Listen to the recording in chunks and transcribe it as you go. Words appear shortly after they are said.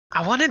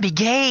I want to be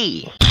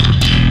gay.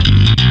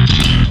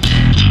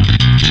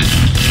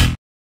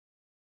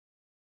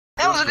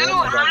 That was a good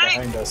one, right?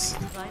 Behind us.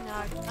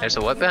 There's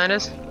a what behind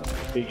us?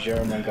 Big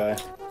German guy.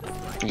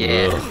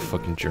 Yeah. Ugh,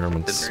 fucking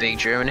Germans. The big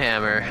German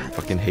hammer.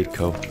 Fucking hate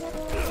Coke.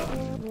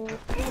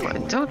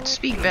 Don't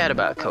speak bad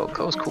about Coke.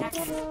 Coke's cool.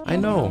 I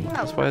know.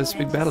 That's why I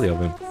speak badly of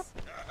him.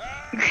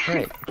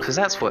 Right, because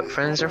that's what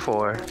friends are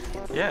for.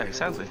 Yeah,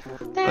 exactly.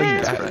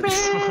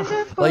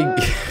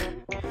 Like,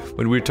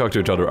 when we talk to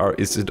each other,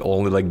 is it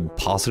only like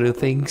positive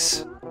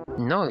things?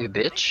 No, you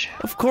bitch.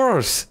 Of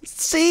course.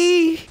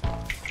 See?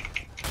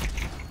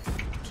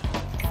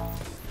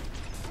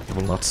 You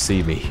will not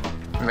see me.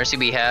 Mercy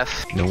be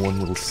half. No one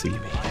will see me.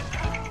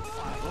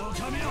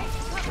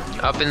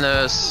 Up in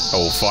the.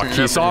 Oh fuck!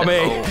 He saw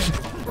me.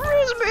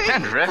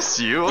 Can't rest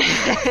you.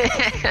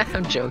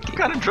 I'm joking. What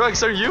kind of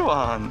drugs are you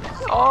on?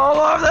 All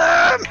of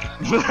them.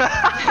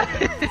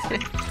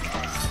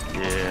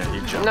 Yeah,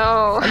 you jumped.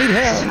 No. I need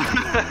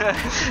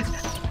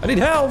help. I need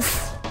help.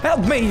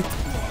 Help me.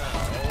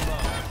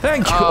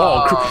 Thank you.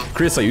 Oh,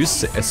 Chris, you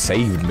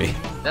saved me.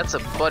 That's a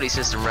buddy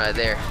system right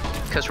there.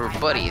 Because we're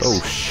buddies. Oh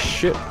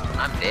shit.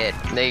 I'm dead.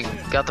 They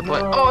got the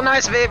point. Oh,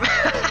 nice, babe.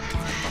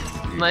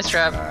 Nice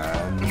trap.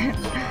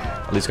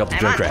 At least got the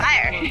jump trap.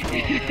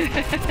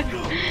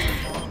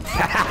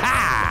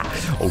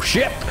 Oh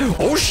shit!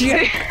 Oh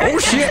shit! Oh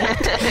shit!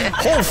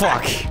 Oh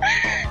fuck!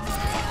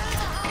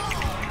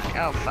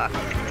 Oh fuck.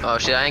 Oh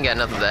shit, I ain't got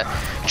nothing of that.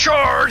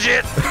 Charge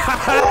it!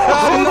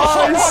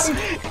 Nice!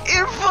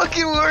 It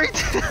fucking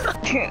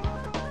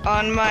worked!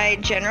 On my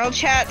general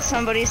chat,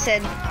 somebody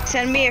said,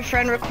 send me a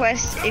friend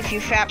request if you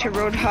fap to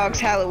Roadhog's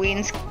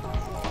Halloween's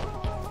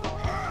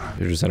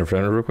You just sent a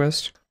friend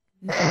request?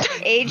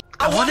 age.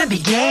 I wanna be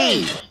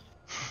gay!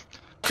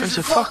 Cause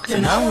you fucked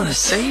and I wanna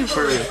save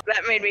her.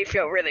 That made me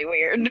feel really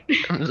weird.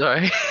 I'm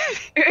sorry.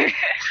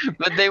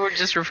 But they were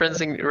just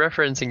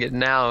referencing it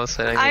now,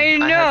 so I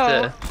know.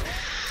 had to...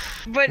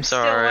 But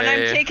still, when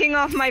I'm sorry. taking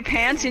off my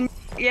pants and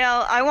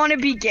yell, I want to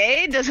be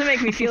gay, it doesn't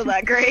make me feel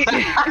that great.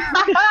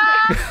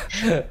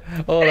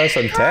 Oh, that's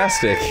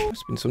fantastic.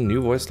 There's been some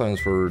new voice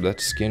lines for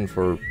that skin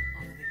for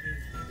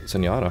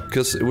Zenyatta.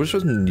 Because it was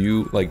just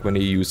new, like, when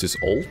he used his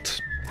ult.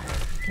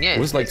 Yeah, It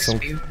was like some...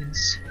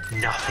 experience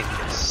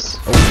nothingness.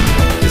 Oh,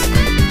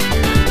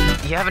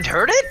 You haven't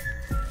heard it?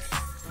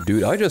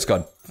 dude, I just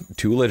got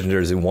 2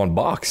 legendaries in 1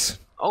 box.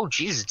 Oh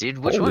Jesus, dude,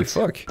 which Holy ones?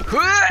 fuck.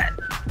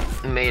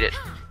 Made it.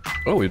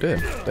 Oh, we did.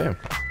 Damn.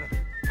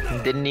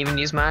 Didn't even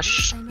use my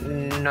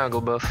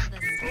snuggle buff.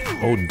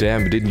 Oh,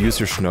 damn, you didn't use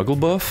your snuggle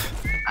buff?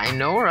 I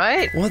know,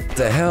 right? What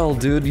the hell,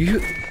 dude?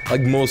 You...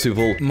 Like, most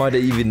people might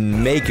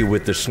even make it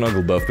with the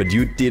snuggle buff, but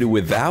you did it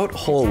without?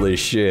 Holy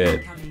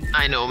shit.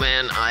 I know,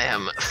 man. I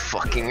am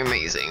fucking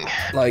amazing.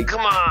 Like...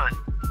 Come on.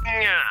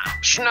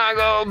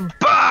 Snuggle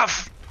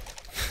buff!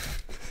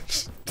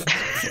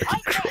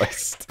 Fucking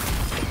Christ.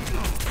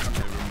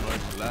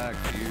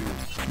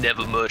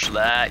 Never much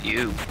like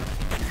you.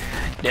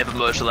 Never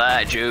much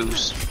like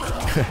Jews.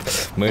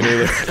 Me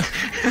neither.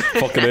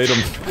 Fucking hate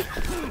him.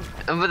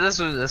 But that's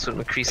what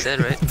MCCREE said,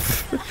 right?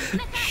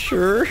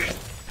 Sure.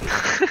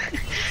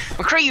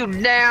 MCCREE, you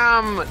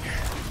damn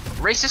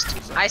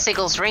racist!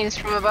 Icicles rains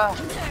from above.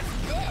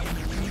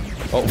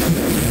 Oh.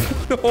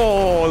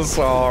 Oh,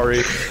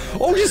 sorry.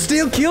 Oh, you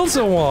still killed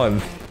someone.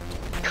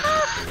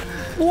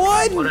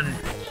 What?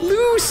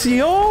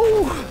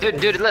 Lucio?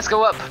 Dude, let's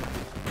go up.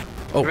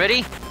 Oh.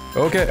 Ready?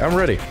 Okay, I'm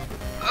ready.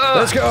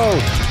 Let's go.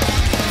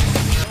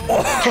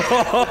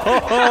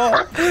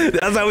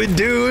 That's how we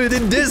do it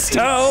in this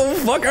town,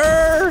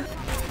 fucker.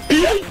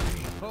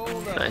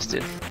 Nice,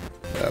 dude.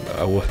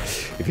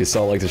 If you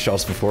saw like the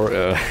shots before,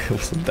 it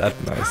wasn't that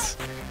nice.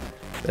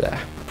 But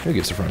who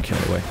gives a front kill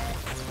anyway?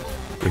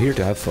 We're here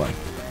to have fun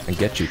and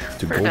get you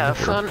to We're gold. to have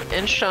fun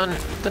and shun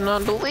the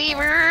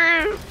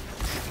non-believer.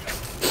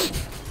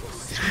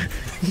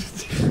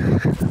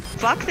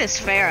 Fuck this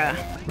Farah.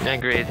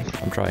 Agreed.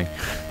 I'm trying.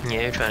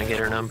 Yeah, you're trying to get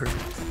her number.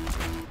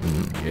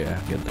 Yeah,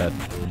 get that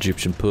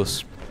Egyptian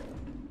puss.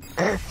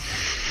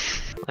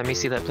 Let me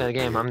see that play the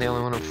game. I'm the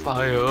only one on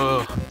fire.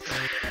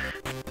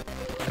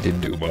 I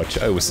didn't do much.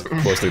 I was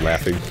mostly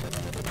laughing.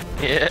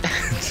 Yeah.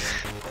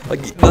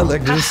 like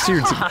just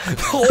serious.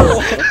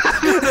 Oh.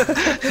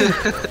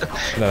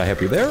 Not I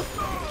happy there.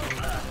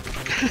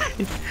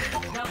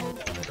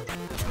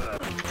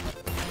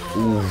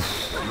 Ooh,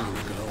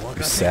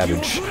 you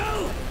savage.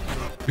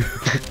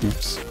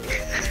 Oops.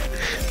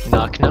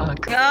 Knock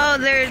knock. Oh,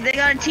 they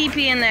got a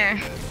TP in there.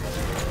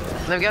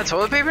 They've got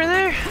toilet paper in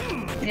there?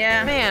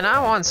 Yeah. Man, I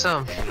want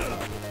some.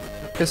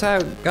 Cause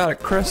I got a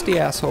crusty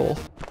asshole.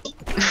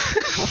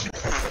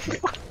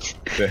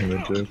 Damn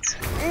it, dude.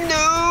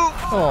 No!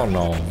 Oh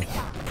no.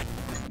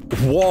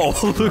 Whoa,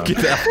 look at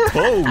that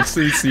pose.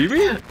 Do you see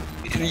me?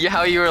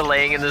 How you were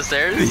laying in the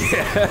stairs?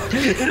 Yeah.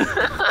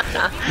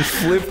 Just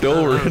flipped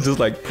over and just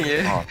like,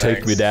 Yeah.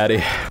 take me,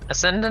 daddy.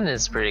 Ascendant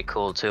is pretty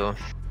cool too.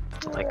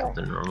 Like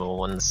the normal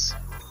ones.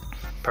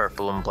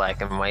 Purple and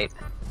black and white.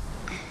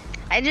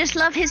 I just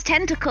love his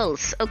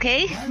tentacles,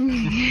 okay?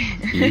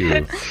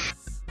 Ew.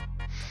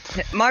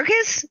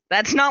 Marcus,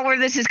 that's not where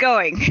this is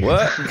going.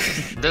 What?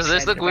 Does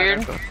this look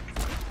weird?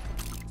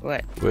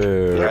 What?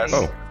 Where? Yes.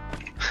 Oh.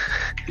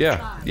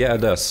 Yeah,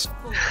 it does.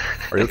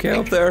 Are you okay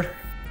up there?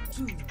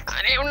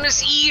 I'm having a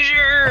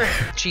seizure!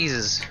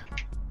 Jesus.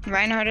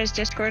 Reinhardt has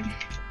Discord.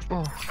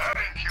 Oh.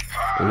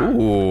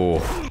 Ooh.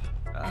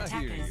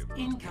 Attackers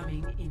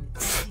incoming in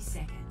 30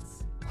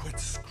 seconds.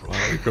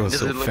 Wow, you're going Does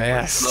so it look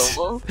fast.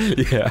 slow-mo?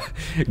 Yeah,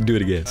 do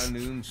it again.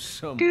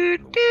 Do, do, do,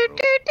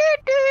 do,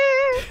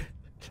 do.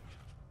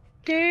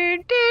 Do,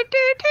 do,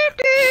 do, do,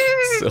 do.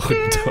 So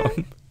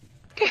dumb.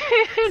 Do,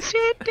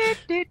 do, do,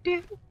 do,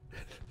 do.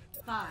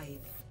 5,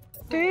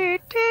 Do,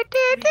 do,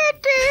 do, do,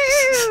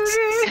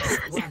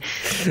 do.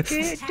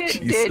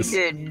 Jesus.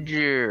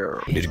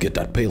 We need to get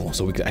that payload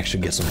so we can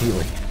actually get some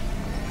healing.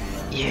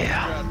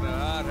 Yeah.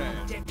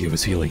 Give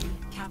us healing.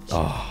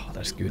 Oh,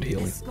 that's good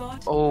healing.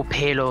 Oh,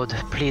 payload,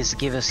 please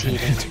give us healing.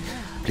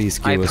 Please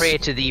I give us. pray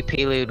to the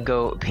payload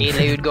god.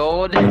 Payload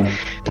god.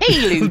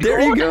 Payload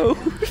There you go.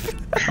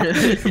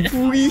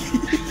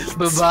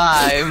 Bye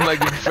bye, my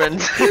good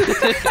friend.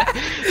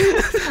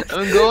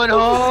 I'm going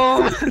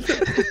home.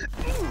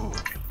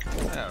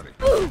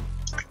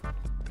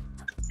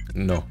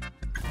 No.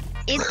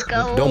 It's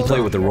go. Don't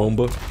play with the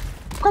Roomba.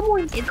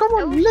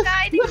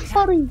 Let's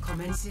party.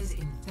 commences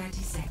in 30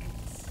 seconds.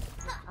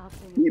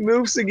 He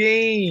moves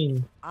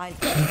again. I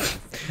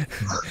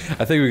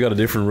think we got a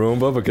different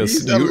Roomba because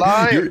He's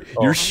alive.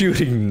 you're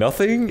shooting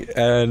nothing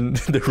and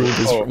the room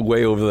is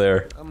way over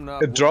there.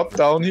 It dropped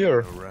down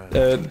here.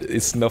 And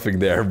it's nothing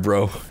there,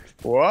 bro.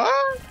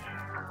 What?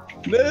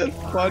 That's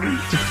funny.